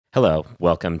Hello,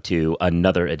 welcome to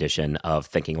another edition of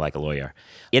Thinking Like a Lawyer.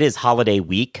 It is holiday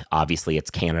week. Obviously, it's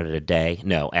Canada Day.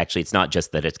 No, actually, it's not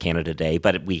just that it's Canada Day,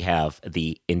 but we have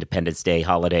the Independence Day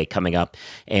holiday coming up.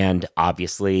 And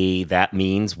obviously, that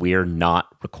means we're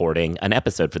not recording an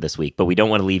episode for this week, but we don't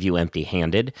want to leave you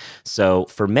empty-handed. So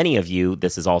for many of you,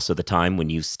 this is also the time when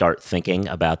you start thinking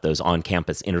about those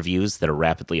on-campus interviews that are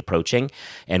rapidly approaching.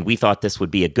 And we thought this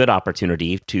would be a good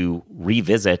opportunity to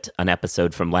revisit an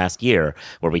episode from last year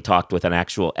where we talked with an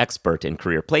actual expert in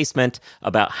career placement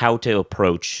about how to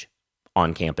approach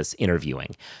on-campus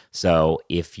interviewing. So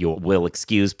if you will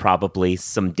excuse probably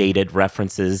some dated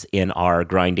references in our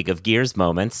grinding of gears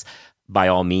moments, by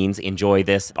all means, enjoy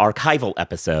this archival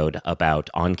episode about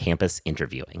on-campus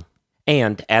interviewing.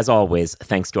 And as always,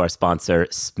 thanks to our sponsor,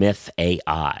 Smith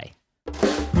AI.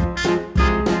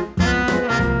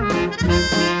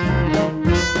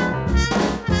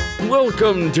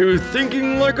 Welcome to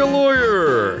Thinking Like a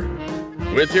Lawyer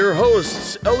with your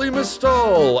hosts Ellie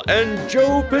Mistal and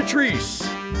Joe Patrice,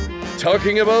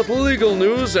 talking about legal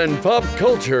news and pop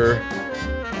culture,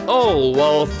 all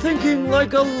while thinking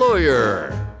like a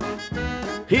lawyer.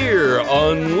 Here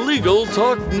on Legal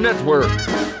Talk Network.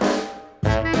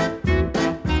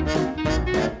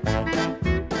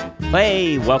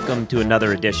 Hey, welcome to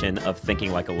another edition of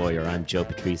Thinking Like a Lawyer. I'm Joe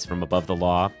Patrice from Above the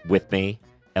Law. With me,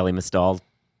 Ellie Mistal.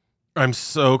 I'm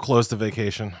so close to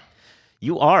vacation.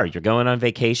 You are. You're going on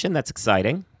vacation. That's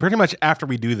exciting. Pretty much after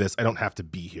we do this, I don't have to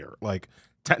be here. Like,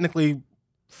 technically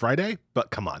Friday,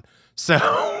 but come on. So,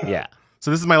 Yeah. So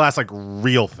this is my last,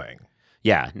 real thing.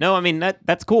 Yeah. No, I mean,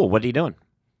 that's cool. What are you doing?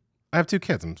 I have 2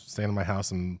 kids. I'm staying in my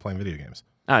house and playing video games.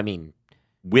 I mean,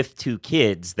 with 2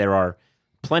 kids, there are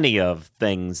plenty of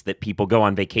things that people go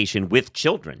on vacation with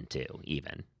children to,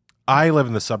 even. I live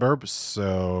in the suburbs,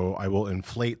 so I will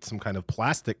inflate some kind of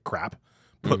plastic crap,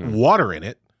 put water in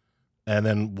it, and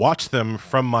then watch them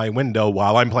from my window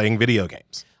while I'm playing video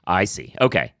games. I see.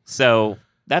 Okay. So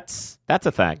that's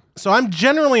a fact. So I'm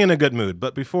generally in a good mood,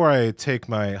 but before I take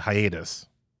my hiatus,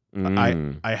 I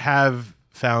have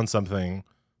found something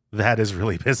that is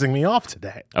really pissing me off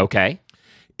today. Okay.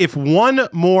 If one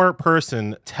more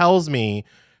person tells me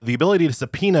the ability to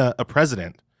subpoena a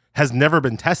president has never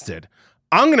been tested,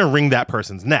 I'm going to wring that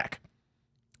person's neck.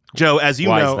 Joe, as you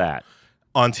Why know, is that?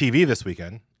 on TV this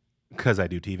weekend, because I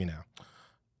do TV now,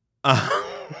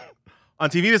 on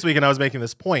TV this weekend, I was making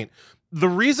this point. The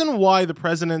reason why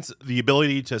the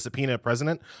ability to subpoena a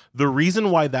president, the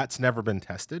reason why that's never been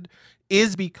tested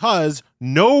is because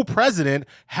no president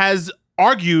has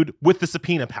argued with the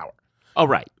subpoena power. Oh,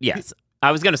 right. Yes.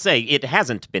 I was going to say it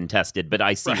hasn't been tested, but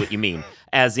I see what you mean.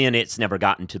 As in, it's never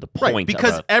gotten to the point. Right,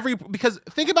 because because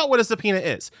think about what a subpoena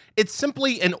is. It's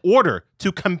simply an order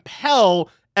to compel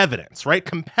evidence, right?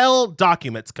 Compel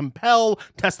documents, compel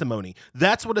testimony.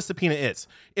 That's what a subpoena is.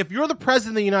 If you're the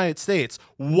president of the United States,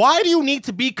 why do you need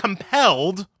to be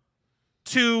compelled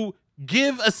to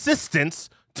give assistance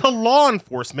to law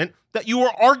enforcement that you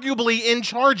are arguably in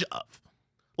charge of?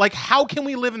 Like, how can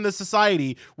we live in this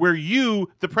society where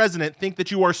you, the president, think that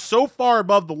you are so far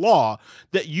above the law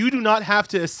that you do not have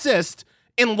to assist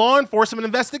in law enforcement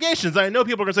investigations? I know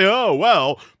people are going to say, oh,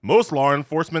 well, most law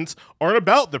enforcements aren't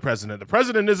about the president. The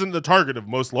president isn't the target of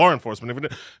most law enforcement.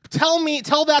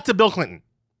 Tell that to Bill Clinton.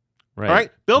 Right. All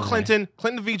right? Bill Clinton,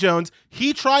 Clinton v. Jones,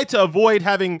 he tried to avoid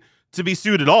having to be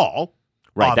sued at all.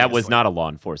 Right. Obviously. That was not a law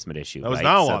enforcement issue. That was right?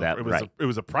 not a So law. that, It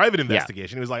was a private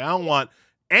investigation. He was like, I don't want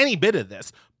any bit of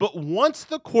this. But once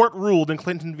the court ruled in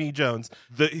Clinton v. Jones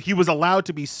that he was allowed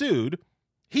to be sued,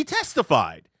 he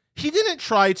testified. He didn't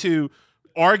try to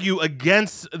argue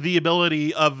against the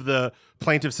ability of the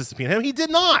plaintiffs to subpoena him. He did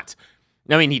not.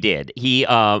 I mean, he did.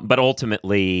 But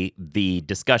ultimately, the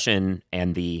discussion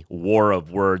and the war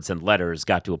of words and letters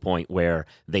got to a point where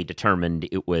they determined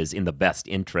it was in the best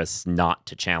interests not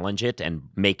to challenge it and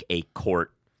make a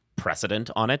court precedent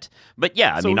on it. But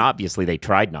yeah, I mean, obviously, they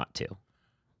tried not to.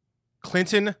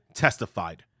 Clinton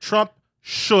testified. Trump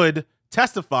should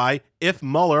testify if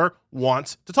Mueller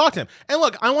wants to talk to him. And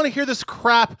look, I want to hear this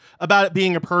crap about it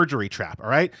being a perjury trap, all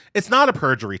right? It's not a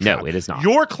perjury trap. No, it is not.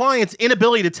 Your client's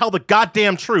inability to tell the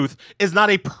goddamn truth is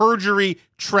not a perjury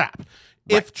trap.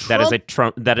 Right. If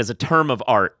Trump, that is a term of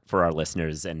art for our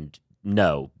listeners, and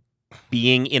no,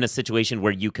 being in a situation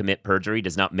where you commit perjury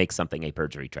does not make something a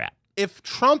perjury trap. If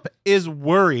Trump is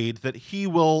worried that he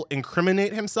will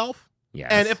incriminate himself, Yes.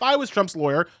 and if I was Trump's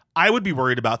lawyer, I would be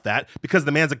worried about that because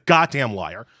the man's a goddamn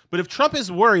liar. But if Trump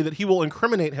is worried that he will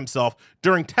incriminate himself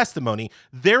during testimony,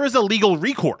 there is a legal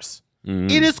recourse.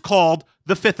 It is called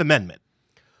the Fifth Amendment.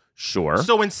 Sure.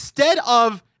 So instead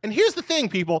of, and here's the thing,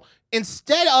 people,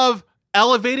 instead of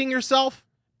elevating yourself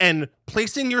and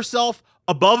placing yourself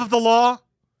above the law,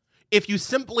 if you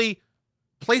simply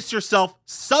place yourself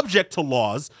subject to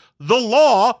laws, the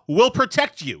law will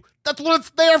protect you. That's what it's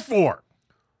there for.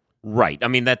 Right. I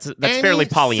mean, that's Any fairly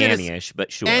Pollyanna-ish,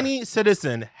 but sure. Any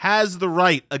citizen has the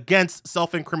right against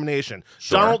self-incrimination.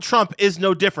 Sure. Donald Trump is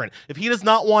no different. If he does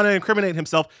not want to incriminate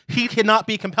himself, he cannot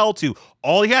be compelled to.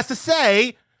 All he has to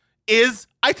say is,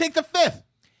 I take the fifth.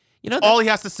 All he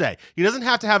has to say. He doesn't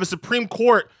have to have a Supreme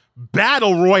Court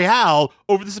battle royale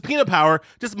over the subpoena power.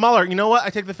 Just Mueller, you know what?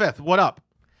 I take the fifth. What up?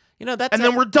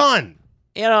 Then we're done.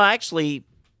 Actually,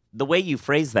 the way you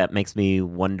phrase that makes me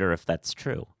wonder if that's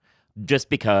true. Just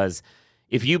because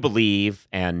if you believe,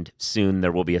 and soon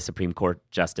there will be a Supreme Court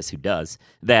justice who does,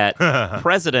 that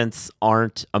presidents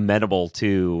aren't amenable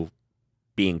to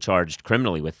being charged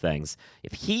criminally with things,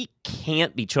 if he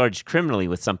can't be charged criminally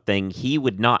with something, he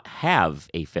would not have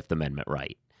a Fifth Amendment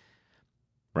right.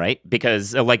 Right?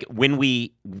 Because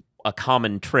a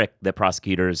common trick that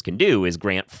prosecutors can do is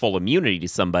grant full immunity to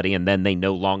somebody, and then they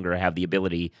no longer have the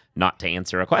ability not to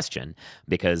answer a question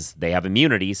because they have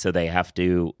immunity, so they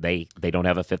don't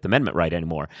have a Fifth Amendment right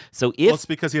anymore. So it's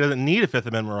because he doesn't need a Fifth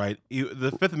Amendment right.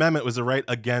 The Fifth Amendment was a right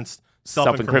against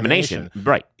self-incrimination.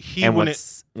 Right.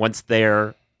 Once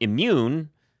they're immune,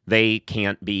 they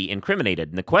can't be incriminated.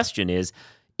 And the question is,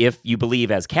 if you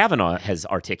believe, as Kavanaugh has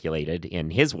articulated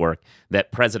in his work,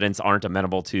 that presidents aren't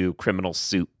amenable to criminal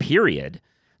suit, period,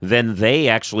 then they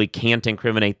actually can't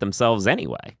incriminate themselves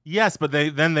anyway. Yes, but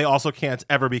they also can't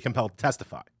ever be compelled to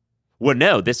testify. Well,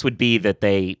 no, this would be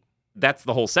that's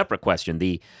the whole separate question.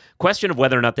 The question of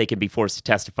whether or not they can be forced to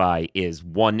testify is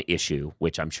one issue,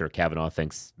 which I'm sure Kavanaugh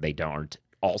thinks they aren't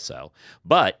also.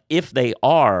 But if they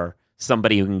are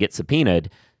somebody who can get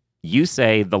subpoenaed, you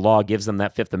say the law gives them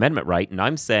that Fifth Amendment right, and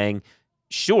I'm saying,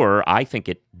 sure, I think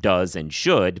it does and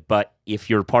should, but if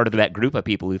you're part of that group of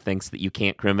people who thinks that you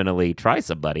can't criminally try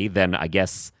somebody, then I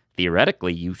guess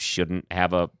theoretically you shouldn't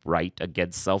have a right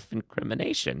against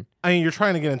self-incrimination. I mean, you're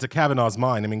trying to get into Kavanaugh's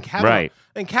mind. I mean,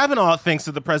 Kavanaugh thinks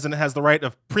that the president has the right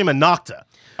of prima nocta,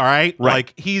 all right?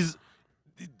 Right. Like,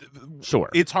 Sure.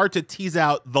 It's hard to tease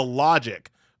out the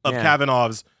logic of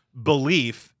Kavanaugh's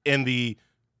belief in the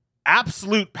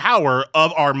absolute power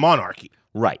of our monarchy.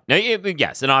 Right. Now,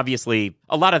 yes, and obviously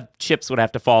a lot of chips would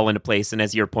have to fall into place, and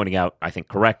as you're pointing out, I think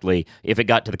correctly, if it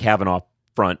got to the Kavanaugh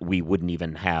front, we wouldn't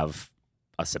even have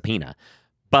a subpoena.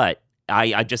 But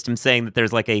I just am saying that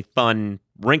there's like a fun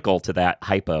wrinkle to that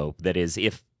hypo, that is,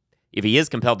 if he is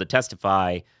compelled to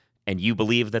testify and you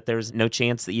believe that there's no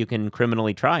chance that you can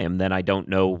criminally try him, then I don't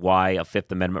know why a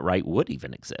Fifth Amendment right would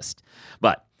even exist.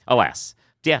 But alas,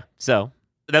 yeah, so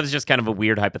that was just kind of a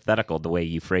weird hypothetical, the way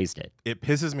you phrased it. It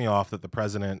pisses me off that the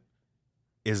president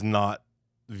is not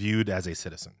viewed as a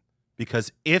citizen.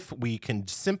 Because if we can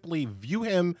simply view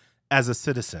him as a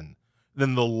citizen,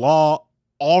 then the law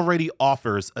already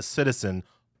offers a citizen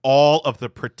all of the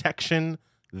protection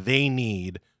they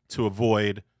need to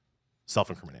avoid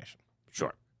self-incrimination.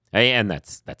 Sure. And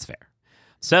that's fair.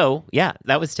 So, yeah,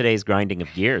 that was today's grinding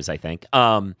of gears, I think.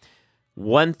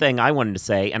 One thing I wanted to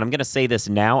say, and I'm going to say this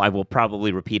now, I will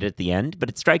probably repeat it at the end, but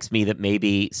it strikes me that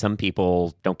maybe some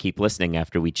people don't keep listening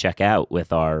after we check out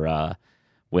with our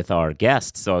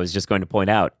guests. So I was just going to point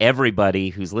out, everybody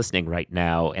who's listening right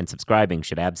now and subscribing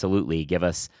should absolutely give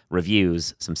us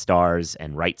reviews, some stars,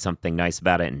 and write something nice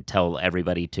about it and tell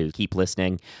everybody to keep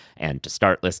listening and to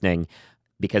start listening,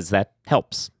 because that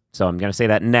helps. So I'm going to say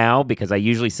that now because I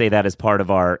usually say that as part of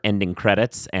our ending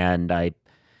credits, and I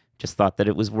just thought that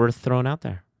it was worth throwing out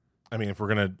there. I mean, if we're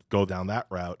going to go down that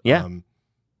route,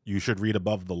 you should read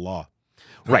Above the Law.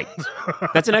 Right.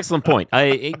 That's an excellent point.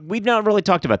 We've not really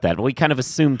talked about that. We kind of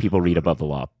assume people read Above the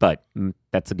Law, but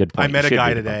that's a good point. I met a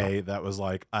guy today that was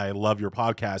like, I love your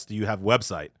podcast. Do you have a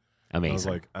website?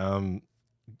 Amazing. And I was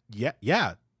like,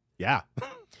 yeah.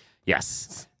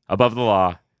 Yes. Above the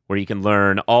Law, where you can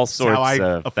learn all sorts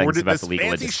of things about the legal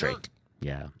industry. Shirt.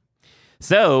 Yeah.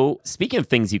 So, speaking of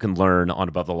things you can learn on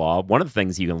Above the Law, one of the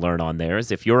things you can learn on there is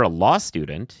if you're a law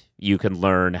student, you can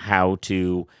learn how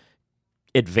to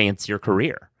advance your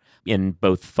career in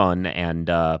both fun and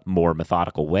more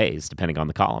methodical ways, depending on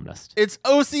the columnist. It's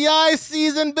OCI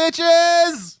season,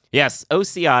 bitches! Yes,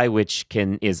 OCI, which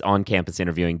is on-campus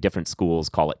interviewing. Different schools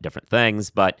call it different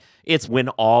things, but it's when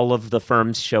all of the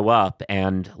firms show up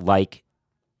and, like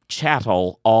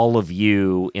chattel, all of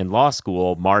you in law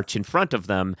school march in front of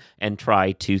them and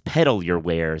try to peddle your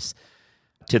wares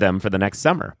to them for the next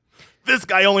summer. This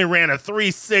guy only ran a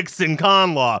 3.6 in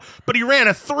con law, but he ran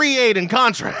a 3.8 in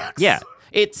contracts. Yeah,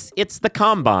 it's the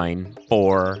combine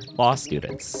for law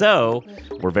students. So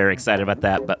we're very excited about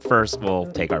that, but first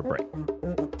we'll take our break.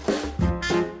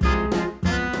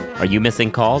 Are you missing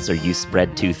calls? Are you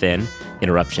spread too thin?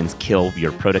 Interruptions kill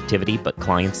your productivity, but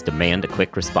clients demand a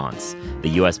quick response. The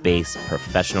U.S.-based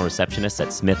professional receptionists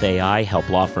at Smith AI help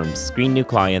law firms screen new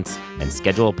clients and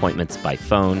schedule appointments by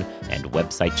phone and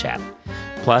website chat.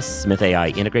 Plus, Smith AI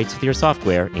integrates with your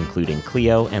software, including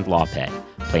Clio and LawPay.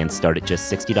 Plans start at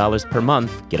just $60 per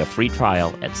month. Get a free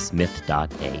trial at smith.ai.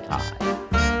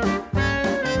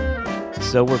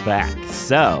 So we're back.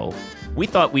 So we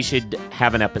thought we should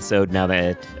have an episode now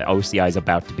that OCI is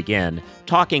about to begin,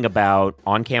 talking about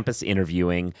on-campus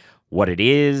interviewing, what it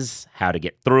is, how to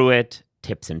get through it,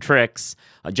 tips and tricks,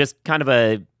 just kind of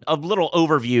a little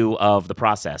overview of the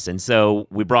process. And so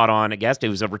we brought on a guest. It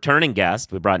was a returning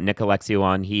guest. We brought Nick Alexiou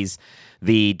on. He's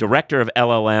the director of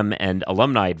LLM and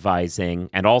alumni advising,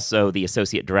 and also the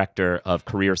associate director of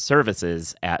career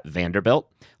services at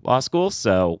Vanderbilt Law School.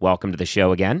 So welcome to the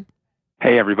show again.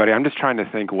 Hey, everybody. I'm just trying to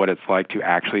think what it's like to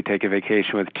actually take a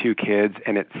vacation with 2 kids,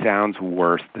 and it sounds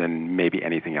worse than maybe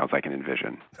anything else I can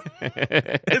envision.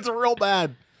 It's real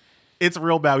bad. It's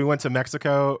real bad. We went to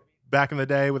Mexico back in the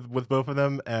day with both of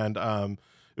them, and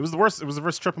it was the worst. It was the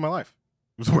worst trip of my life.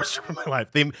 It was the worst trip of my life.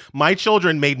 My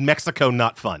children made Mexico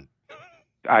not fun.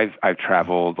 I've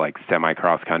traveled like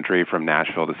semi-cross country from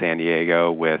Nashville to San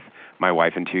Diego with my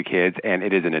wife and 2 kids, and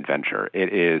it is an adventure.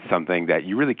 It is something that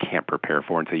you really can't prepare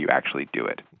for until you actually do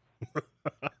it.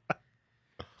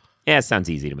 Yeah, it sounds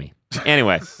easy to me.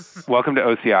 Anyway. Welcome to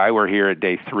OCI. We're here at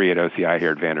day 3 at OCI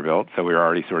here at Vanderbilt, so we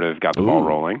already sort of got the ball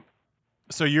rolling.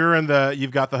 So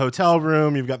you've got the hotel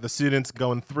room, you've got the students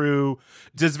going through.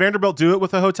 Does Vanderbilt do it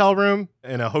with a hotel room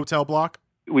in a hotel block?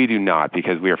 We do not,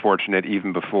 because we are fortunate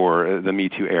even before the Me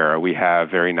Too era. We have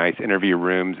very nice interview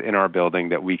rooms in our building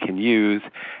that we can use,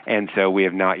 and so we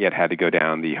have not yet had to go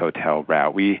down the hotel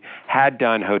route. We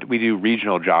do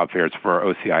regional job fairs for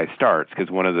our OCI starts, because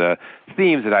one of the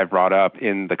themes that I've brought up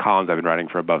in the columns I've been writing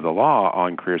for Above the Law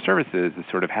on career services is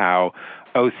sort of how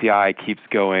OCI keeps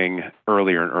going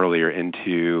earlier and earlier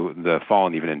into the fall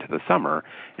and even into the summer.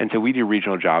 And so we do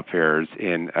regional job fairs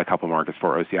in a couple markets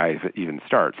before OCI even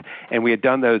starts. And we had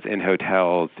done those in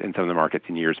hotels in some of the markets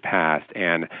in years past.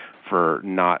 And for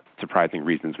not surprising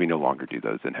reasons, we no longer do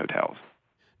those in hotels.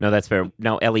 No, that's fair.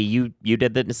 Now, Ellie, you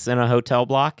did this in a hotel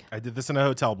block? I did this in a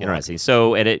hotel block. Interesting.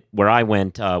 So where I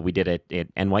went, we did it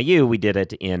at NYU. We did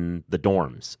it in the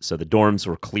dorms. So the dorms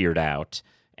were cleared out,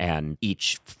 and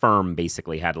each firm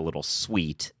basically had a little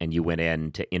suite, and you went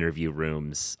in to interview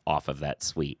rooms off of that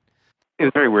suite. It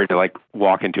was very weird to like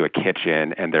walk into a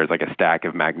kitchen and there's like a stack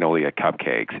of Magnolia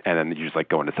cupcakes, and then you just like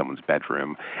go into someone's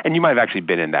bedroom. And you might have actually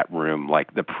been in that room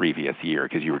like the previous year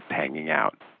because you were hanging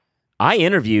out. I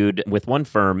interviewed with one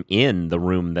firm in the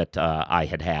room that I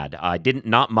had.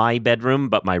 Not my bedroom,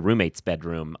 but my roommate's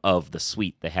bedroom of the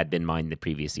suite that had been mine the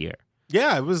previous year.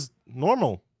 Yeah, it was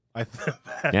normal.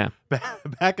 Yeah.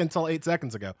 Back until 8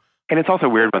 seconds ago. And it's also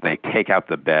weird when they take out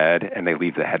the bed and they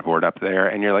leave the headboard up there,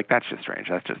 and you're like, that's just strange.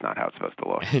 That's just not how it's supposed to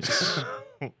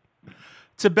look.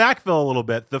 To backfill a little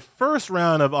bit, the first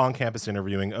round of on-campus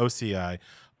interviewing, OCI,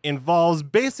 involves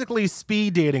basically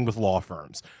speed dating with law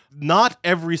firms. Not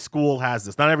every school has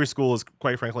this. Not every school is,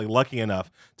 quite frankly, lucky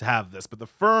enough to have this. But the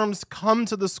firms come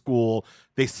to the school,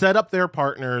 they set up their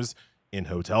partners in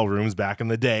hotel rooms back in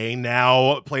the day,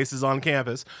 now places on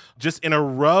campus, just in a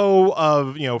row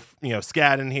of,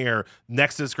 Skadden here,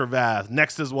 next is Cravath,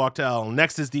 next is Wachtell,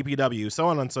 next is DPW, so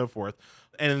on and so forth.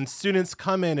 And students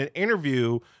come in and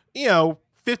interview,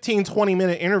 15,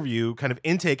 20-minute interview, kind of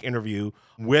intake interview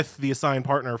with the assigned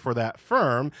partner for that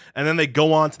firm. And then they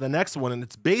go on to the next one. And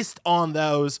it's based on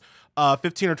those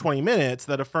 15 or 20 minutes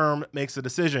that a firm makes a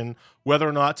decision whether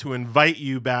or not to invite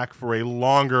you back for a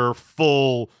longer,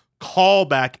 full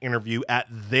callback interview at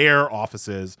their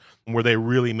offices where they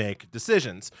really make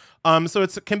decisions. So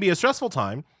it can be a stressful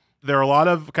time. There are a lot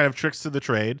of kind of tricks to the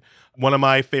trade. One of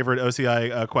my favorite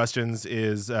OCI questions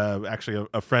is actually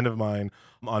a friend of mine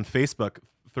on Facebook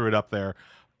threw it up there.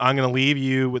 I'm going to leave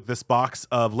you with this box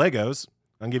of Legos.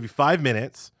 I'm going to give you 5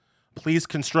 minutes. Please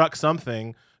construct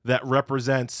something that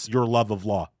represents your love of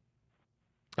law.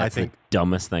 That's the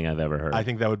dumbest thing I've ever heard. I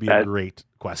think that would be a great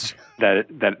question.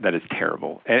 That is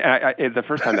terrible. And the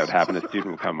first time that would happen, a student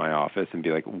would come to my office and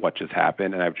be like, what just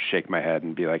happened? And I would shake my head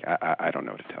and be like, I don't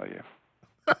know what to tell you.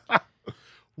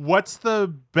 What's the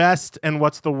best and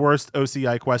what's the worst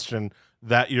OCI question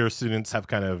that your students have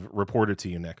kind of reported to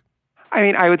you, Nick? I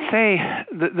mean, I would say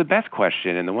the best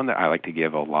question, and the one that I like to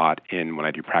give a lot when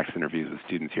I do practice interviews with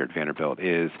students here at Vanderbilt,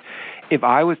 is if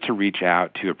I was to reach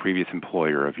out to a previous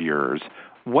employer of yours,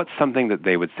 what's something that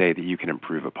they would say that you can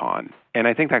improve upon? And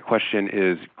I think that question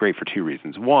is great for 2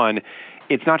 reasons. One,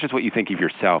 it's not just what you think of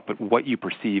yourself, but what you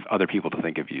perceive other people to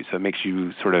think of you. So it makes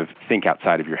you sort of think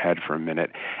outside of your head for a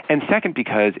minute. And second,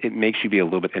 because it makes you be a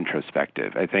little bit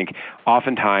introspective. I think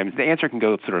oftentimes the answer can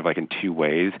go sort of like in two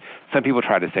ways. Some people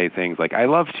try to say things like, I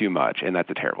love too much, and that's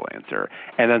a terrible answer.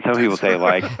 And then some people say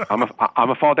like, I'm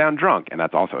a fall down drunk, and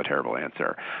that's also a terrible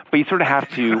answer. But you sort of have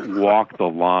to walk the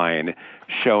line,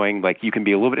 showing like you can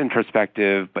be a little bit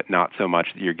introspective, but not so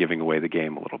much that you're giving away the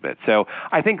game a little bit. So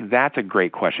I think that's a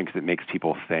great question because it makes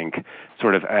people think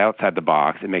sort of outside the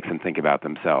box. It makes them think about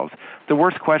themselves. The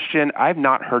worst question, I've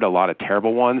not heard a lot of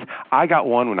terrible ones. I got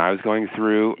one when I was going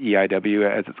through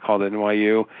EIW, as it's called at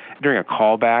NYU, during a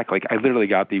callback. Like I literally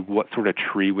got the what sort of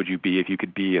tree would you be if you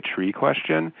could be a tree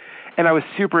question. And I was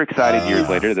super excited years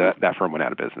later that firm went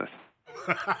out of business.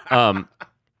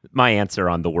 My answer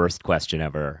on the worst question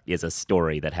ever is a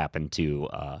story that happened to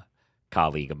a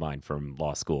colleague of mine from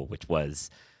law school, which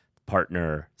was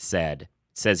partner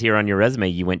says here on your resume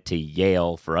you went to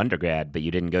Yale for undergrad, but you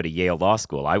didn't go to Yale Law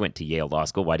School. I went to Yale Law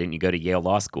School. Why didn't you go to Yale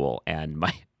Law School? And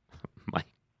my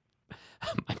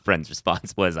friend's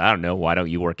response was, I don't know. Why don't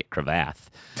you work at Cravath?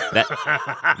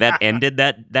 That ended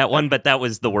that one, but that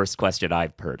was the worst question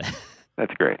I've heard.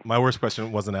 That's great. My worst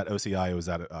question wasn't at OCI. It was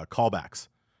at Callbacks.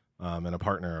 And a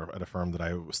partner at a firm that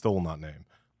I still will not name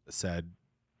said,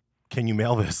 can you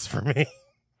mail this for me?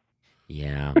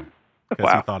 Yeah.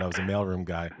 Because he thought I was a mailroom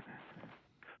guy.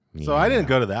 So I didn't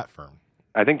go to that firm.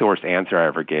 I think the worst answer I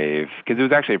ever gave, because it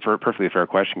was actually a perfectly fair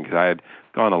question, because I had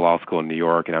gone to law school in New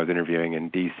York and I was interviewing in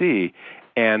D.C.,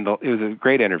 and it was a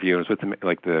great interview. It was with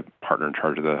the partner in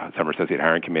charge of the summer associate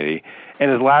hiring committee.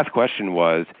 And his last question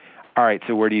was, all right,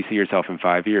 so where do you see yourself in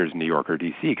 5 years, New York or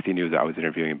D.C.? Because he knew that I was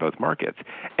interviewing in both markets.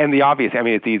 And the obvious,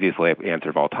 it's the easiest answer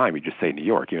of all time. You just say New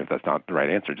York. Even if that's not the right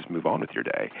answer, just move on with your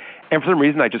day. And for some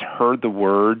reason, I just heard the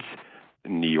words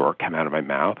New York come out of my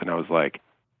mouth, and I was like,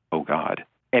 oh, God.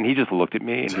 And he just looked at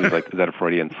me, and he was like, is that a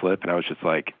Freudian slip? And I was just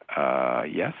like,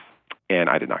 yes. And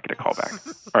I did not get a call back,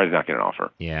 or I did not get an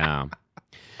offer. Yeah.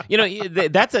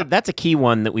 That's a key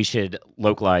one that we should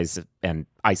localize and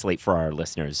isolate for our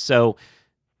listeners. So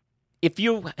if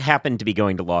you happen to be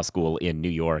going to law school in New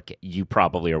York, you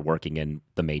probably are working in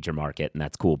the major market, and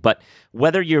that's cool. But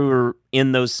whether you're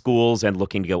in those schools and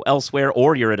looking to go elsewhere,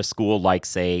 or you're at a school like,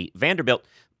 say, Vanderbilt,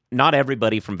 not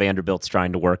everybody from Vanderbilt's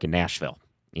trying to work in Nashville.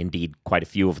 Indeed, quite a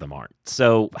few of them aren't.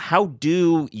 So how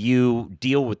do you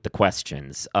deal with the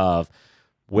questions of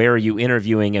where are you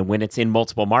interviewing, and when it's in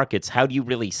multiple markets, how do you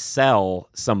really sell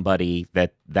somebody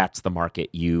that that's the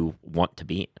market you want to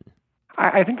be in?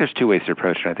 I think there's two ways to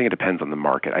approach it. I think it depends on the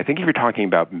market. I think if you're talking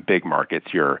about big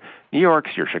markets, your New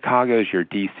Yorks, your Chicagos, your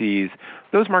DCs,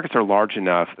 those markets are large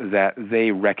enough that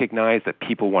they recognize that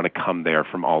people want to come there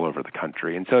from all over the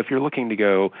country. And so if you're looking to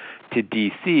go to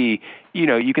DC,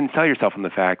 you can sell yourself on the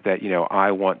fact that,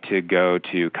 I want to go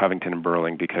to Covington and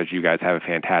Burling because you guys have a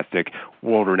fantastic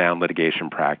world-renowned litigation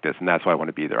practice, and that's why I want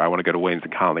to be there. I want to go to Williams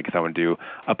 & Connolly because I want to do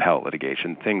appellate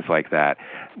litigation, things like that.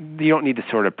 You don't need to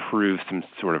sort of prove some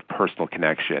sort of personal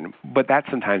connection, but that's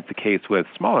sometimes the case with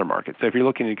smaller markets. So if you're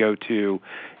looking to go to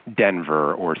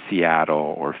Denver or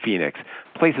Seattle or Phoenix,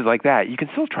 places like that, you can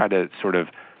still try to sort of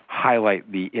highlight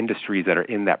the industries that are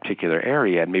in that particular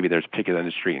area, and maybe there's a particular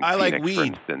industry in Phoenix, for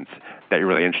instance, that you're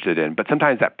really interested in. But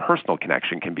sometimes that personal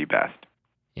connection can be best.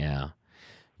 Yeah.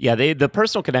 Yeah, the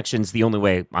personal connection's the only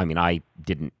way. I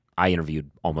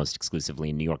interviewed almost exclusively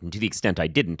in New York, and to the extent I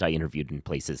didn't, I interviewed in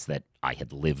places that I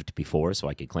had lived before, so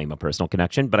I could claim a personal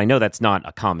connection. But I know that's not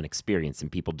a common experience,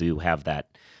 and people do have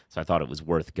that, so I thought it was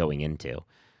worth going into.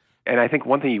 And I think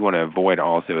one thing you want to avoid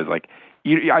also is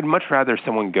I'd much rather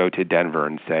someone go to Denver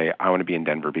and say, I want to be in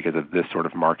Denver because of this sort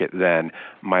of market than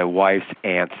my wife's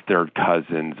aunt's third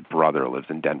cousin's brother lives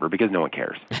in Denver, because no one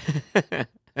cares.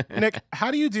 Nick,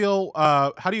 how do you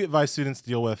advise students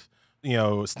deal with,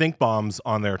 stink bombs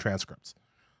on their transcripts?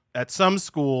 At some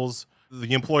schools,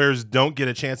 the employers don't get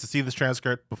a chance to see this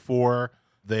transcript before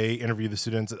they interview the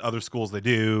students. At other schools, they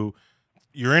do.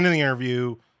 You're in the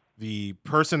interview. The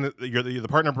person that the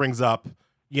partner brings up,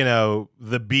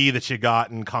 the B that you got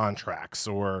in contracts,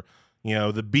 or,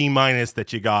 the B-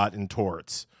 that you got in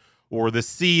torts, or the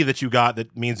C that you got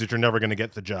that means that you're never going to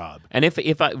get the job. And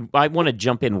if I want to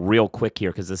jump in real quick here,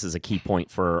 because this is a key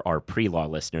point for our pre-law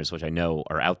listeners, which I know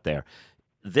are out there,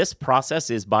 this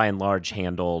process is by and large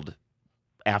handled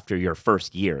after your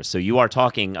first year. So you are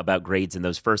talking about grades in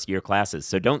those first year classes.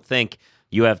 So don't think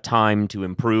you have time to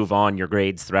improve on your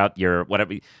grades throughout your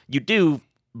whatever. You do,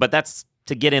 but that's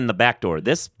to get in the back door.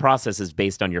 This process is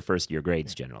based on your first year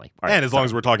grades generally. All right, and as long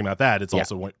as we're talking about that, it's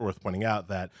also worth pointing out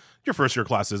that your first year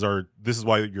classes are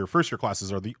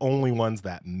the only ones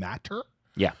that matter.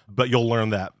 Yeah. But you'll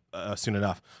learn that soon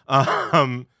enough.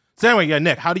 So anyway, yeah,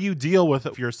 Nick, how do you deal with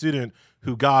if you're a student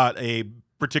who got a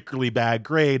particularly bad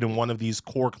grade in one of these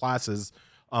core classes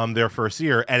their first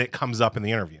year, and it comes up in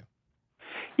the interview?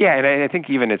 Yeah, and I think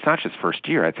even it's not just first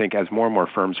year. I think as more and more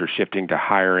firms are shifting to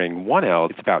hiring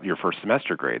 1L, it's about your first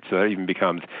semester grades. So that even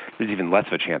becomes, there's even less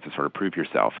of a chance to sort of prove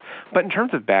yourself. But in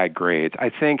terms of bad grades,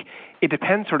 I think it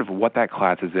depends sort of what that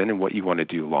class is in and what you want to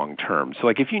do long term. So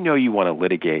like if you know you want to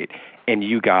litigate and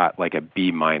you got like a B-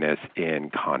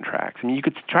 in contracts, I mean, you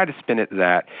could try to spin it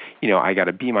that, I got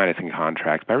a B- in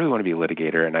contracts, but I really want to be a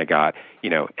litigator and I got,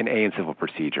 an A in civil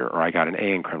procedure, or I got an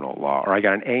A in criminal law, or I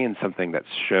got an A in something that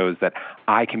shows that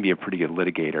I can be a pretty good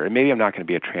litigator. And maybe I'm not going to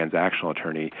be a transactional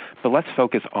attorney, but let's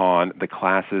focus on the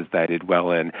classes that I did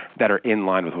well in that are in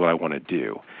line with what I want to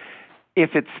do.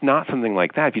 If it's not something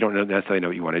like that, if you don't necessarily know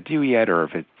what you want to do yet, or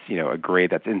if it's, a grade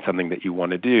that's in something that you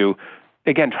want to do,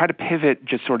 again, try to pivot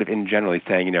just sort of in generally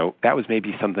saying, that was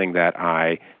maybe something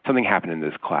something happened in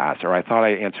this class, or I thought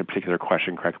I answered a particular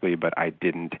question correctly, but I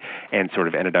didn't, and sort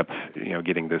of ended up,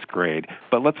 getting this grade.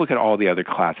 But let's look at all the other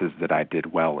classes that I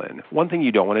did well in. One thing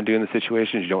you don't want to do in the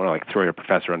situation is you don't want to throw your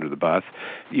professor under the bus.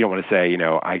 You don't want to say,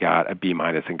 I got a B-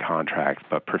 in contracts,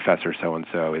 but Professor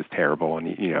so-and-so is terrible,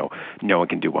 and, no one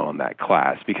can do well in that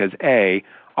class. Because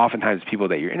oftentimes people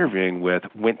that you're interviewing with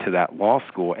went to that law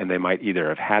school and they might either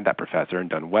have had that professor and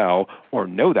done well or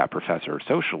know that professor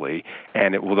socially,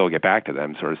 and they'll get back to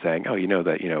them sort of saying, oh,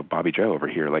 that, Bobby Joe over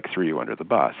here threw you under the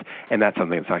bus. And that's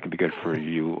something that's not going to be good for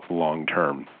you long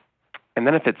term. And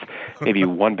then if it's maybe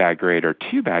one bad grade or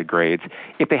two bad grades,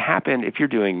 if you're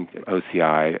doing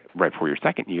OCI right before your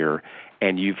second year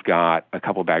and you've got a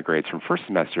couple bad grades from first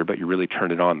semester, but you really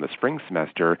turned it on the spring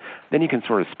semester, then you can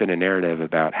sort of spin a narrative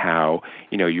about how,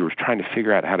 you were trying to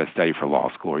figure out how to study for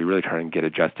law school, or you're really trying to get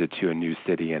adjusted to a new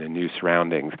city and a new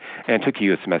surroundings, and it took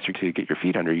you a semester to get your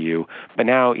feet under you. But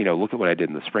now, look at what I did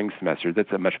in the spring semester.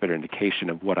 That's a much better indication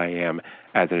of what I am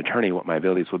as an attorney, what my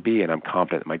abilities will be, and I'm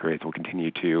confident that my grades will continue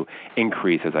to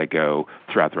increase as I go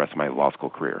throughout the rest of my law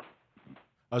school career.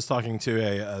 I was talking to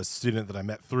a student that I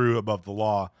met through Above the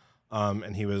Law,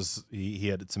 and he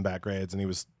had some bad grades, and he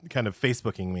was kind of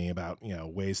Facebooking me about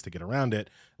ways to get around it.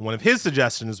 And one of his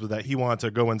suggestions was that he wanted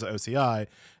to go into OCI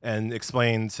and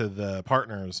explain to the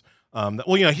partners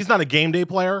that he's not a game day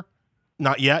player,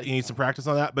 not yet. You need some practice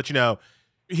on that, but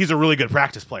he's a really good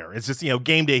practice player. It's just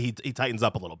game day he tightens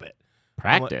up a little bit.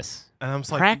 Practice. And I'm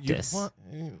just like, practice.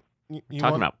 You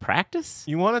talking about practice?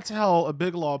 You want to tell a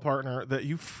big law partner that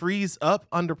you freeze up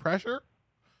under pressure?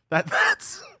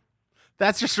 That's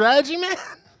your strategy, man?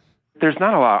 There's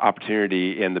not a lot of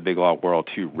opportunity in the big law world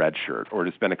to redshirt or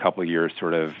to spend a couple of years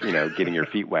sort of, getting your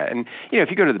feet wet. And, if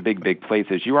you go to the big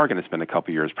places, you are going to spend a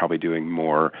couple of years probably doing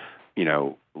more,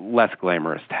 less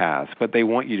glamorous tasks, but they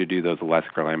want you to do those less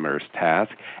glamorous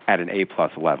tasks at an A+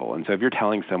 level. And so if you're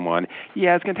telling someone,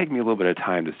 it's going to take me a little bit of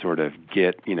time to sort of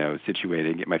get,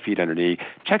 situated, get my feet underneath,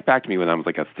 check back to me when I'm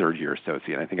like a third year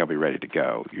associate. I think I'll be ready to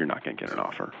go. You're not going to get an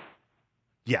offer.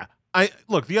 Yeah.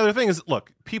 The other thing is,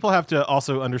 people have to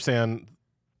also understand,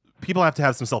 people have to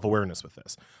have some self-awareness with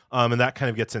this. And that kind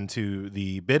of gets into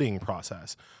the bidding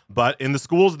process. But in the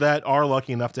schools that are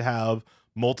lucky enough to have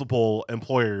multiple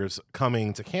employers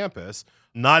coming to campus,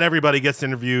 not everybody gets to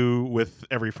interview with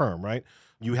every firm, right?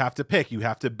 You have to pick, you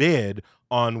have to bid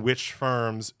on which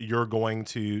firms you're going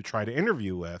to try to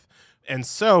interview with. And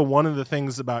so one of the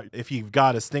things about if you've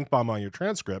got a stink bomb on your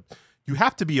transcript, you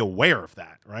have to be aware of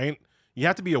that, right? You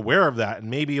have to be aware of that and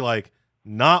maybe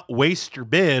not waste your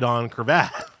bid on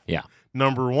Cravath. Yeah.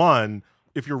 Number one,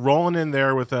 if you're rolling in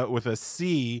there with a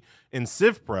C in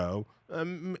CivPro,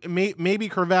 maybe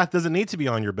Cravath doesn't need to be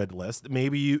on your bid list.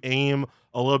 Maybe you aim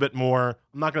a little bit more.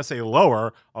 I'm not going to say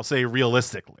lower. I'll say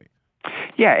realistically.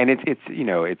 Yeah, and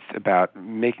it's about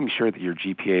making sure that your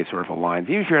GPA sort of aligns.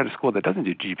 Even if you're at a school that doesn't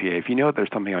do GPA, if you know that there's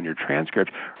something on your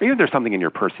transcript, or even if there's something in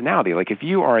your personality, like if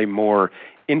you are a more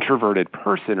introverted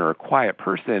person or a quiet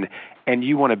person and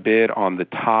you want to bid on the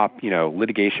top,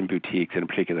 litigation boutiques in a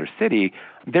particular city,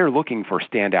 they're looking for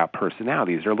standout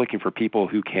personalities. They're looking for people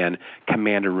who can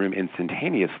command a room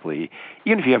instantaneously.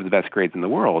 Even if you have the best grades in the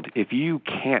world, if you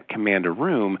can't command a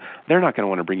room, they're not going to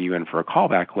want to bring you in for a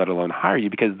callback, let alone hire you,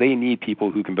 because they need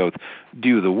people who can both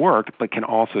do the work but can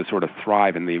also sort of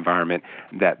thrive in the environment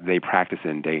that they practice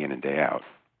in and day out.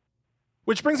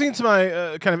 Which brings me to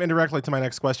my kind of indirectly to my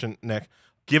next question, Nick.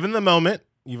 Given the moment,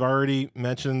 you've already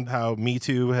mentioned how Me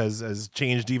Too has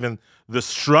changed even the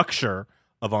structure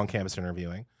of on-campus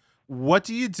interviewing. What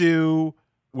do you do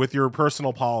with your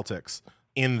personal politics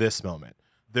in this moment?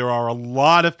 There are a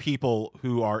lot of people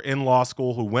who are in law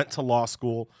school, who went to law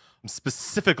school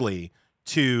specifically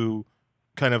to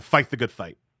kind of fight the good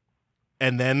fight,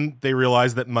 and then they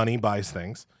realize that money buys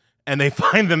things, and they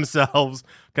find themselves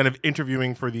kind of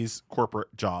interviewing for these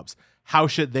corporate jobs. How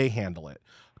should they handle it?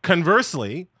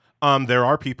 Conversely, there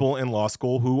are people in law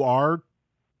school who are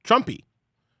Trumpy.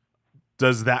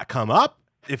 Does that come up?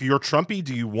 If you're Trumpy,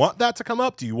 do you want that to come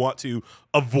up? Do you want to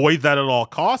avoid that at all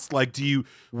costs? Like,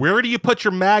 where do you put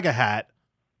your MAGA hat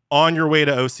on your way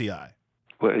to OCI?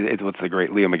 Well, what's the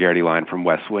great Leo McGarity line from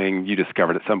West Wing? You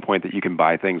discovered at some point that you can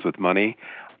buy things with money.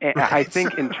 And Right. I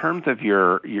think in terms of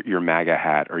your MAGA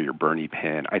hat or your Bernie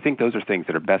pin, I think those are things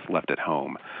that are best left at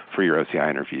home for your OCI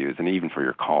interviews and even for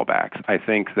your callbacks. I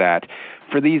think that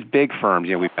for these big firms,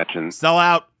 we mentioned Sell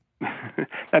out.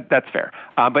 That's fair.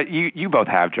 But you both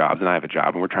have jobs, and I have a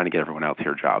job, and we're trying to get everyone else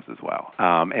here jobs as well.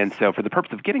 And so for the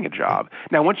purpose of getting a job,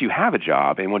 now once you have a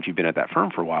job and once you've been at that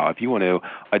firm for a while, if you want to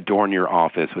adorn your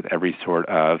office with every sort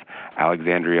of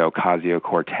Alexandria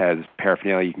Ocasio-Cortez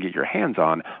paraphernalia you can get your hands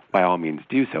on, by all means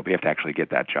do so. But you have to actually get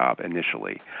that job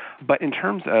initially. But in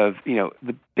terms of,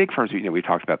 the big firms, we've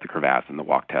talked about the Cravath and the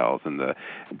Wachtels and the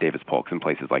Davis Polks and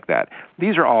places like that.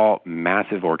 These are all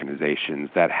massive organizations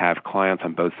that have clients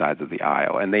on both sides of the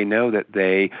aisle, and they know that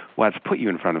they will have to put you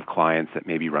in front of clients that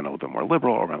maybe run a little bit more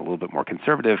liberal or run a little bit more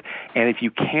conservative. And if you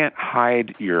can't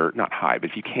but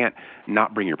if you can't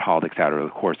not bring your politics out over the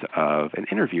course of an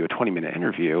interview, a 20-minute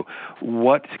interview,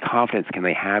 what confidence can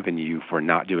they have in you for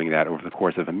not doing that over the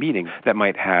course of a meeting that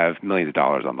might have millions of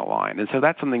dollars on the line? And so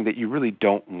that's something that you really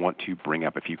don't want to bring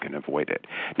up if you can avoid it.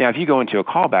 Now, if you go into a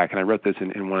callback, and I wrote this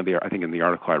in one of the, I think in the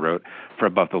article I wrote for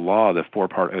Above the Law, the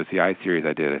 4-part OCI series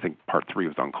I did, I think part 3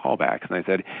 was on callbacks. And I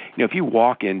said, if you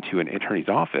walk into an attorney's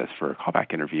office for a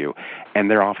callback interview and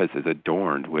their office is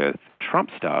adorned with Trump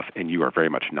stuff and you are very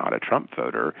much not a Trump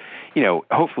voter,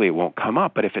 hopefully it won't come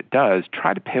up. But if it does,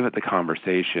 try to pivot the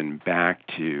conversation back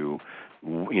to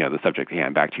the subject at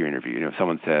hand, back to your interview. If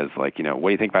someone says, like, what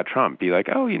do you think about Trump? Be like,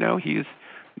 oh, he's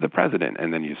the president,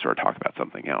 and then you sort of talk about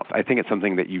something else. I think it's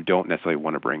something that you don't necessarily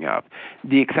want to bring up.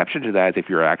 The exception to that is if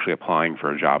you're actually applying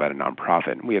for a job at a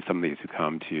nonprofit. And we have some of these who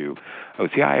come to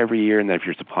OCI every year, and then if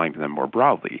you're applying to them more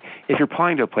broadly. If you're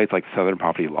applying to a place like Southern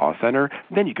Poverty Law Center,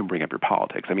 then you can bring up your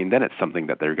politics. Then it's something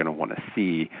that they're going to want to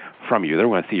see from you. They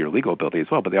want to see your legal ability as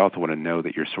well, but they also want to know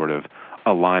that you're sort of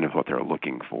aligned with what they're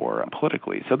looking for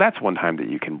politically. So that's one time that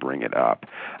you can bring it up.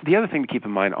 The other thing to keep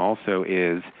in mind also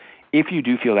is if you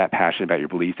do feel that passionate about your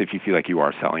beliefs, if you feel like you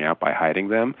are selling out by hiding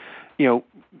them,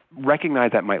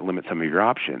 recognize that might limit some of your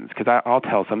options. Because I'll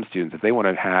tell some students if they want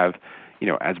to have,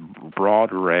 as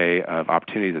broad array of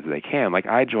opportunities as they can. Like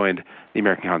I joined the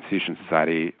American Constitution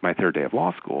Society my 3rd day of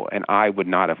law school, and I would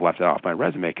not have left it off my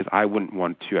resume because I wouldn't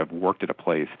want to have worked at a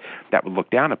place that would look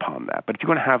down upon that. But if you're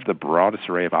going to have the broadest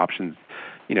array of options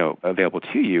available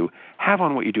to you, have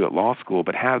on what you do at law school,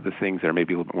 but have the things that are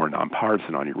maybe a little bit more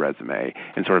nonpartisan on your resume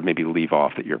and sort of maybe leave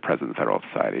off that you're president of the Federal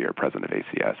Society or president of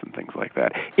ACS and things like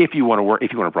that. If you want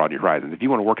to broaden your horizons, if you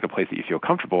want to work at a place that you feel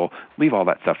comfortable, leave all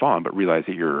that stuff on, but realize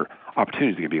that your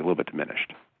opportunities are going to be a little bit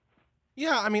diminished.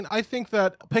 Yeah, I think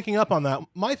that picking up on that,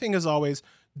 my thing is always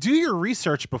do your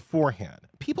research beforehand.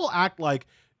 People act like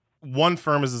one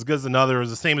firm is as good as another,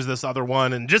 is the same as this other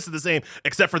one, and just the same,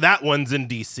 except for that one's in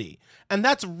DC. And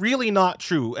that's really not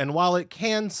true. And while it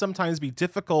can sometimes be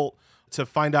difficult to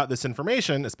find out this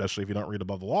information, especially if you don't read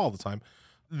Above the Law all the time,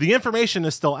 the information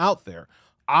is still out there.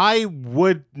 I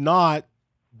would not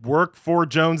work for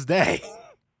Jones Day.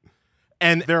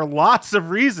 And there are lots of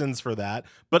reasons for that,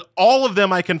 but all of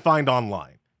them I can find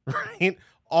online, right?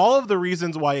 All of the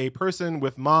reasons why a person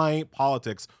with my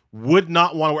politics would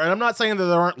not want to work. And I'm not saying that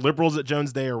there aren't liberals at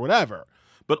Jones Day or whatever,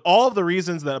 but all of the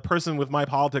reasons that a person with my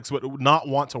politics would not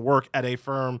want to work at a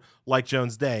firm like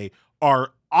Jones Day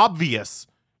are obvious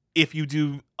if you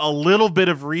do a little bit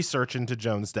of research into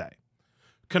Jones Day.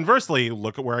 Conversely,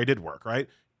 look at where I did work, right?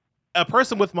 A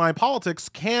person with my politics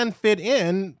can fit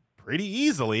in pretty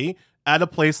easily at a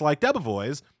place like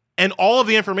Debevoise, and all of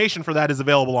the information for that is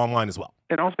available online as well.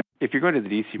 And also, if you're going to the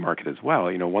DC market as well,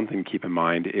 one thing to keep in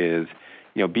mind is,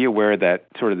 be aware that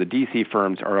sort of the DC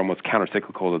firms are almost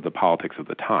countercyclical to the politics of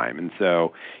the time. And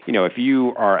so, if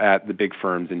you are at the big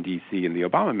firms in DC in the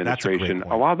Obama administration,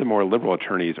 a lot of the more liberal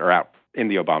attorneys are out in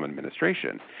the Obama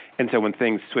administration. And so when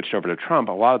things switched over to Trump,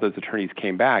 a lot of those attorneys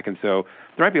came back. And so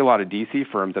there might be a lot of DC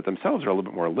firms that themselves are a little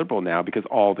bit more liberal now because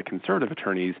all the conservative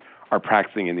attorneys are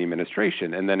practicing in the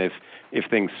administration. And then if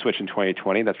things switch in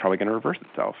 2020, that's probably going to reverse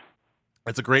itself.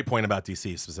 That's a great point about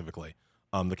DC specifically,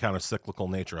 the counter-cyclical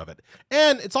nature of it.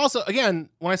 And it's also, again,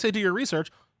 when I say do your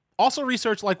research, also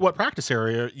research like what practice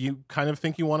area you kind of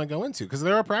think you want to go into. Because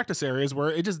there are practice areas where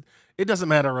it doesn't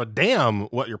matter a damn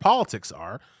what your politics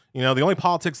are. The only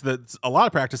politics that a lot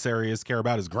of practice areas care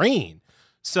about is green.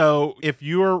 So if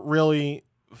you're really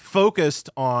focused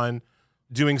on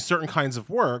doing certain kinds of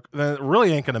work, then it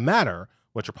really ain't going to matter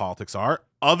what your politics are.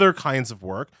 Other kinds of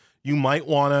work, you might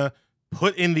want to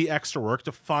put in the extra work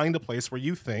to find a place where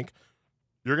you think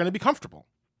you're going to be comfortable.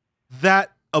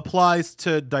 That applies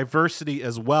to diversity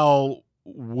as well,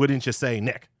 wouldn't you say,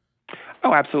 Nick?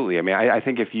 Oh, absolutely. I mean, I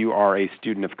think if you are a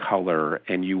student of color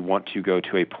and you want to go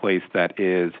to a place that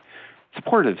is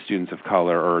supportive of students of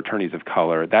color or attorneys of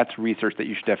color, that's research that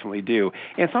you should definitely do.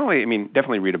 And it's not only, I mean,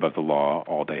 definitely read Above the Law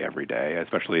all day, every day,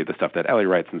 especially the stuff that Ellie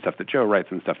writes and stuff that Joe writes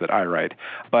and stuff that I write.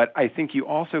 But I think you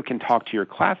also can talk to your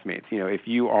classmates. You know, if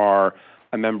you are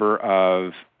a member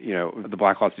of, you know, the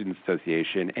Black Law Students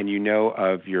Association, and you know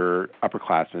of your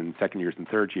upperclassmen, second years and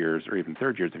third years, or even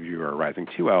third years if you are a rising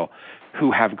 2L,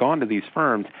 who have gone to these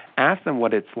firms, ask them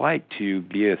what it's like to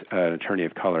be an attorney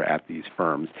of color at these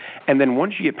firms. And then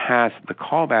once you get past the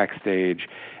callback stage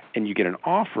and you get an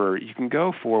offer, you can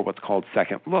go for what's called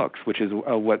second looks, which is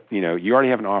what, you know, you already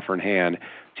have an offer in hand,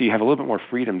 so you have a little bit more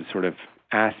freedom to sort of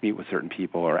meet with certain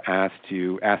people or ask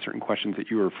certain questions that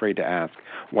you were afraid to ask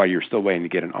while you're still waiting to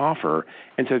get an offer.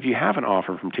 And so if you have an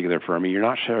offer from a particular firm and you're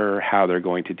not sure how they're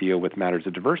going to deal with matters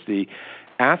of diversity,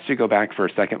 ask to go back for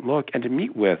a second look and to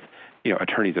meet with, you know,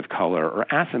 attorneys of color or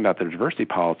ask them about their diversity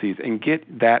policies and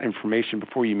get that information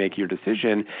before you make your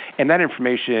decision. And that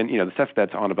information, you know, the stuff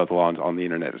that's on Above the Law and on the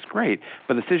internet is great,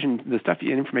 but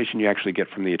the information you actually get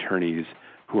from the attorneys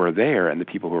who are there and the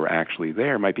people who are actually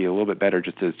there might be a little bit better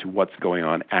just as to what's going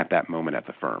on at that moment at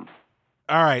the firm.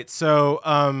 All right. So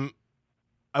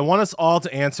I want us all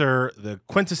to answer the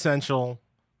quintessential,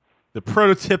 the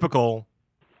prototypical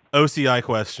OCI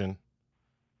question.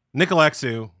 Nick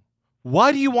Alexu,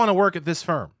 why do you want to work at this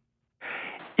firm?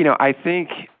 You know, I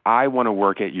think I want to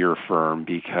work at your firm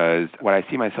because what I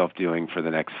see myself doing for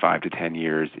the next 5 to 10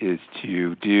 years is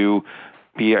to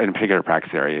be in a particular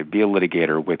practice area, be a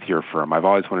litigator with your firm. I've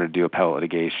always wanted to do appellate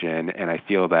litigation, and I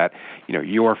feel that, you know,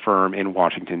 your firm in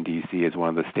Washington, D.C. is one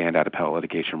of the standout appellate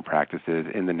litigation practices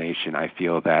in the nation. I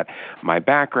feel that my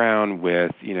background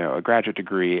with, you know, a graduate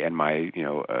degree and my, you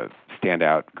know,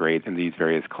 standout grades in these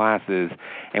various classes,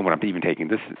 and what I'm even taking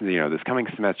this, you know, this coming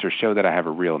semester, show that I have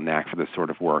a real knack for this sort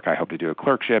of work. I hope to do a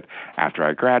clerkship after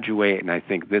I graduate, and I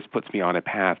think this puts me on a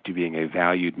path to being a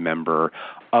valued member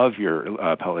of your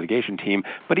appellate litigation team.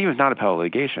 But even if not appellate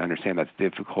litigation, I understand that's a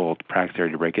difficult practice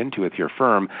area to break into with your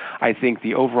firm. I think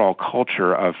the overall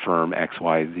culture of firm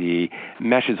XYZ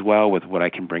meshes well with what I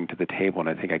can bring to the table, and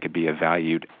I think I could be a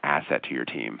valued asset to your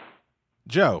team.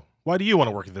 Joe, why do you want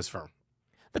to work at this firm?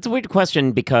 That's a weird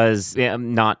question because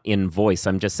I'm not in voice.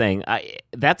 I'm just saying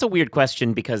that's a weird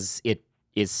question because it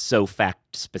is so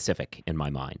fact specific in my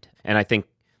mind. And I think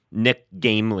Nick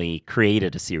gamely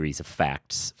created a series of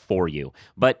facts for you.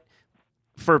 But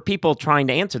for people trying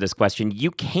to answer this question,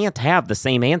 you can't have the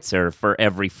same answer for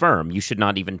every firm. You should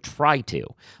not even try to.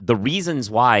 The reasons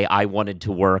why I wanted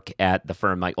to work at the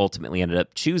firm I ultimately ended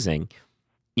up choosing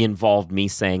involved me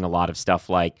saying a lot of stuff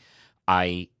like,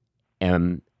 I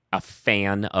am a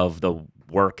fan of the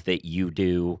work that you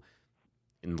do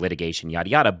in litigation, yada,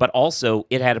 yada, but also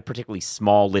it had a particularly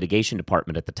small litigation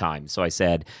department at the time. So I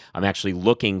said, I'm actually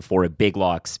looking for a big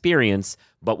law experience,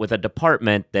 but with a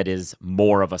department that is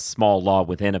more of a small law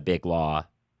within a big law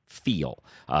feel.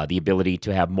 The ability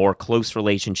to have more close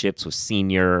relationships with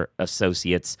senior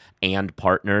associates and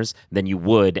partners than you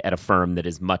would at a firm that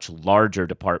is much larger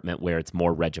department where it's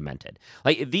more regimented.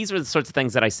 Like, these are the sorts of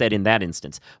things that I said in that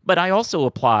instance. But I also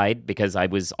applied because I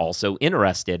was also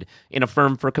interested in a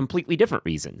firm for completely different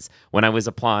reasons. When I was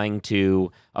applying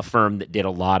to a firm that did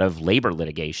a lot of labor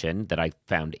litigation that I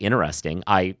found interesting,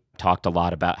 I talked a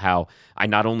lot about how I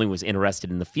not only was interested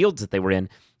in the fields that they were in,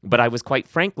 but I was quite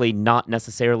frankly not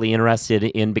necessarily interested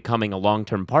in becoming a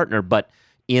long-term partner, but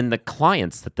in the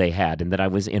clients that they had, and that I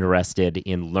was interested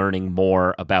in learning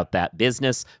more about that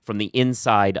business from the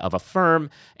inside of a firm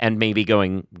and maybe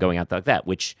going out like that,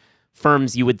 which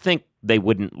firms you would think they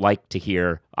wouldn't like to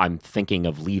hear, I'm thinking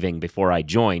of leaving before I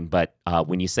join, but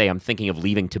when you say I'm thinking of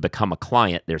leaving to become a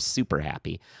client, they're super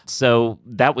happy. So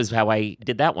that was how I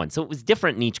did that one. So it was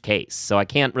different in each case. So I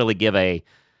can't really give a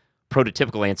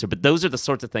prototypical answer, but those are the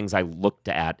sorts of things I looked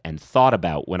at and thought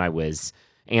about when I was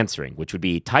answering, which would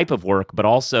be type of work, but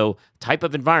also type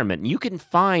of environment. And you can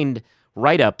find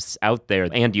write-ups out there,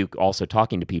 and you also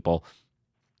talking to people,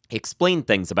 explain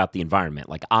things about the environment.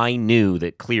 Like, I knew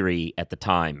that Cleary at the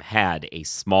time had a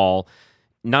small,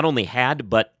 not only had,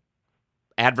 but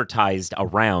advertised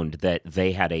around that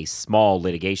they had a small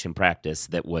litigation practice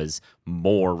that was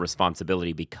more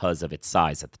responsibility because of its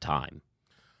size at the time.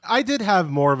 I did have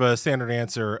more of a standard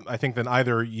answer, I think, than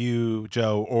either you,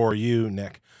 Joe, or you,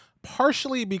 Nick.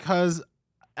 partially because,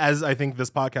 as I think this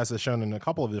podcast has shown in a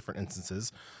couple of different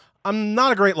instances, I'm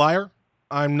not a great liar.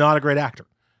 I'm not a great actor.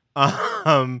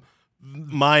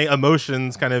 My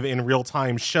emotions kind of in real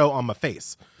time show on my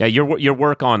face. Yeah, your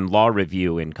work on law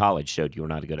review in college showed you were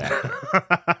not a good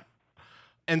actor.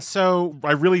 And so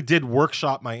I really did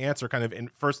workshop my answer kind of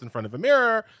first in front of a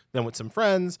mirror, then with some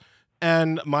friends.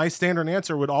 And my standard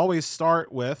answer would always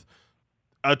start with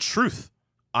a truth.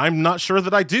 I'm not sure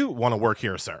that I do want to work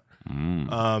here, sir.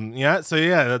 So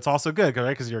that's also good, right?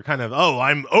 Because you're kind of,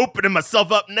 I'm opening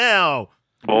myself up now.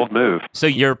 Bold move. So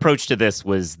your approach to this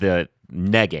was the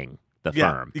negging the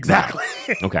firm. Exactly.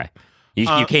 Okay.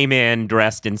 You came in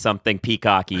dressed in something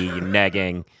peacocky, you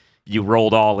negging, you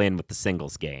rolled all in with the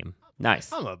singles game.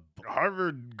 Nice. I'm a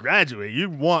Harvard graduate. You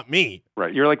want me.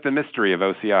 Right. You're like the mystery of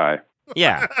OCI.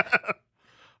 Yeah.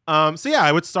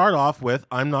 I would start off with,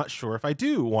 I'm not sure if I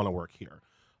do want to work here.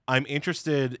 I'm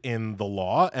interested in the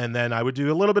law, and then I would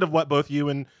do a little bit of what both you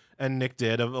and Nick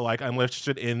did of like, I'm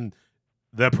interested in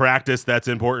the practice that's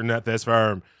important at this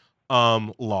firm,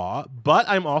 law, but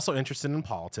I'm also interested in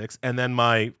politics. And then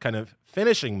my kind of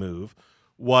finishing move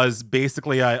was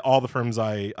basically all the firms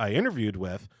I interviewed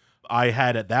with, I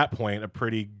had at that point a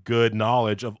pretty good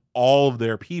knowledge of all of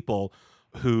their people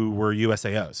who were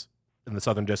USAOs in the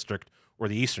Southern District or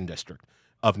the Eastern District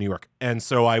of New York. And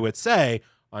so I would say,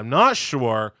 I'm not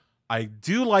sure. I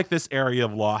do like this area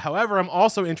of law. However, I'm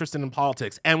also interested in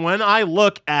politics. And when I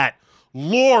look at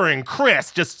Lauren,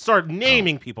 Chris, just start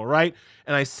naming people, right?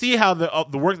 And I see how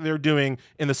the work that they're doing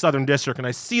in the Southern District, and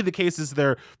I see the cases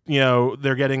they're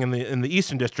getting in the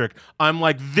Eastern District. I'm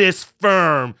like, this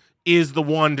firm is the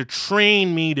one to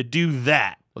train me to do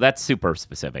that. Well, that's super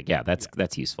specific. Yeah,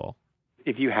 that's useful.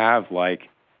 If you have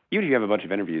even if you have a bunch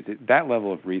of interviews, that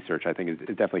level of research I think is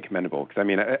definitely commendable. Because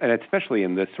and especially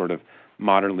in this sort of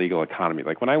modern legal economy.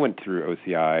 Like when I went through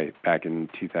OCI back in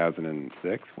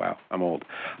 2006, wow, I'm old.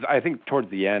 I think towards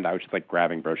the end, I was just like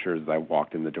grabbing brochures as I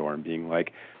walked in the door and being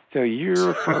like, so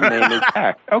your firm name is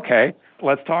X. Okay,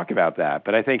 let's talk about that.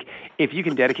 But I think if you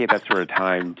can dedicate that sort of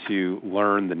time to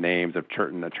learn the names of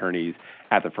certain attorneys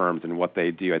at the firms and what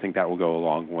they do, I think that will go a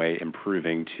long way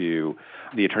improving to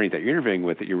the attorneys that you're interviewing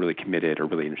with that you're really committed or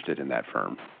really interested in that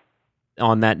firm.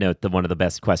 On that note, one of the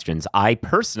best questions I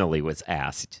personally was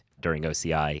asked during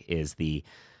OCI is the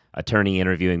attorney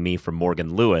interviewing me from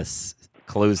Morgan Lewis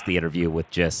closed the interview with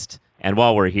just, and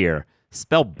while we're here,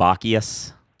 spell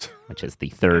Bacchius, which is the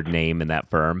third name in that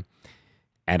firm.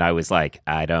 And I was like,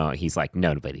 I don't. He's like,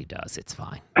 nobody does. It's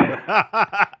fine.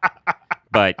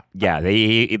 But yeah,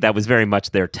 that was very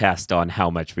much their test on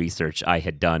how much research I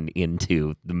had done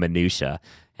into the minutia,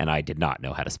 and I did not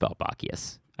know how to spell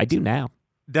Bacchius. I do now.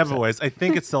 Debevoise, I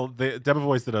think it's still,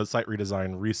 Debevoise did a site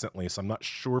redesign recently, so I'm not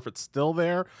sure if it's still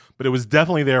there, but it was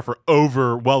definitely there for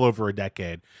well over a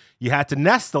decade. You had to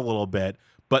nest a little bit,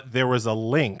 but there was a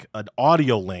link, an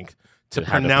audio link, to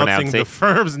pronouncing the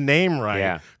firm's name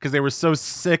right, because they were so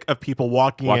sick of people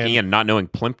walking in not knowing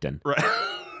Plimpton. Right.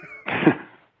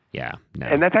 Yeah, no.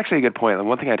 And that's actually a good point. And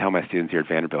one thing I tell my students here at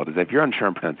Vanderbilt is that if you're unsure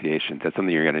on pronunciations, that's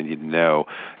something you're going to need to know.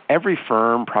 Every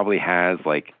firm probably has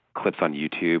clips on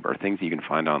YouTube or things that you can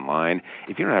find online.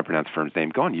 If you don't know how to pronounce a firm's name,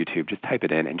 go on YouTube, just type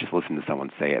it in and just listen to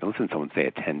someone say it. Listen to someone say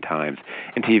it 10 times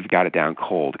until you've got it down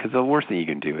cold. Because the worst thing you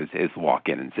can do is walk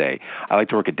in and say, I like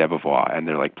to work at Debevoise, and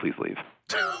they're like, please leave.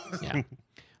 Yeah.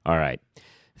 All right.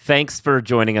 Thanks for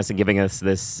joining us and giving us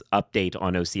this update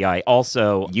on OCI.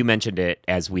 Also, you mentioned it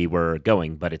as we were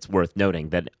going, but it's worth noting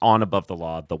that on Above the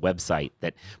Law, the website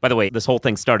that, by the way, this whole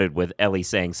thing started with Ellie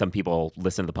saying some people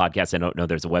listen to the podcast and don't know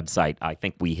there's a website. I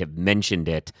think we have mentioned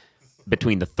it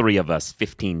between the three of us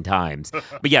 15 times.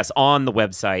 But yes, on the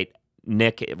website,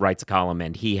 Nick writes a column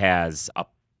and he has a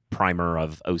primer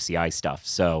of OCI stuff.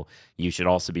 So you should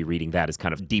also be reading that as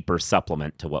kind of deeper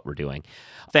supplement to what we're doing.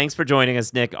 Thanks for joining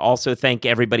us, Nick. Also, thank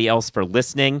everybody else for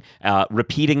listening.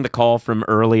 Repeating the call from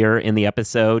earlier in the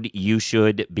episode, you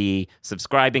should be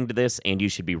subscribing to this and you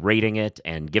should be rating it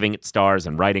and giving it stars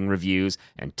and writing reviews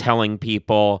and telling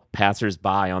people,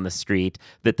 passersby on the street,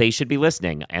 that they should be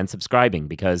listening and subscribing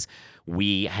because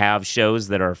we have shows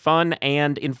that are fun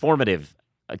and informative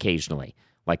occasionally,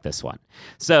 like this one.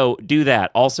 So do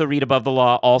that. Also read Above the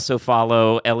Law. Also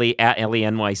follow Ellie at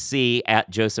EllieNYC, at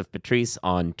Joseph Patrice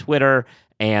on Twitter,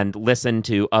 and listen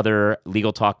to other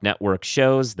Legal Talk Network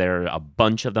shows. There are a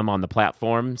bunch of them on the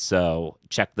platform, so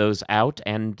check those out.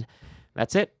 And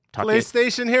that's it.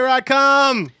 PlayStation, here I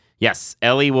come. Yes,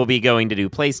 Ellie will be going to do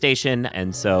PlayStation,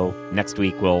 and so next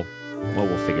week we'll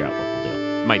figure out what we'll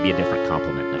do. It might be a different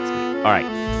compliment next week. All right.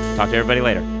 Talk to everybody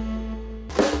later.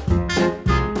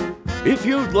 If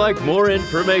you'd like more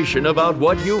information about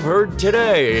what you've heard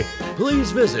today,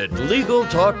 please visit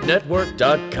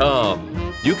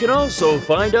LegalTalkNetwork.com. You can also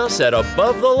find us at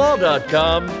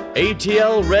AboveTheLaw.com,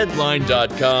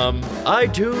 ATLRedline.com,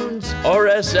 iTunes,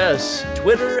 RSS,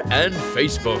 Twitter, and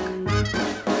Facebook.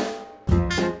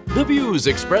 The views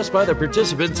expressed by the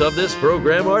participants of this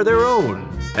program are their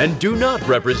own and do not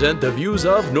represent the views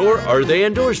of, nor are they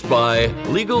endorsed by,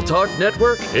 Legal Talk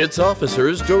Network, its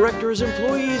officers, directors,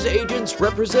 employees, agents,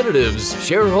 representatives,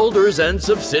 shareholders, and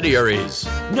subsidiaries.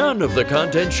 None of the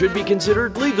content should be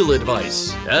considered legal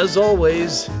advice. As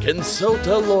always, consult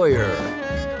a lawyer.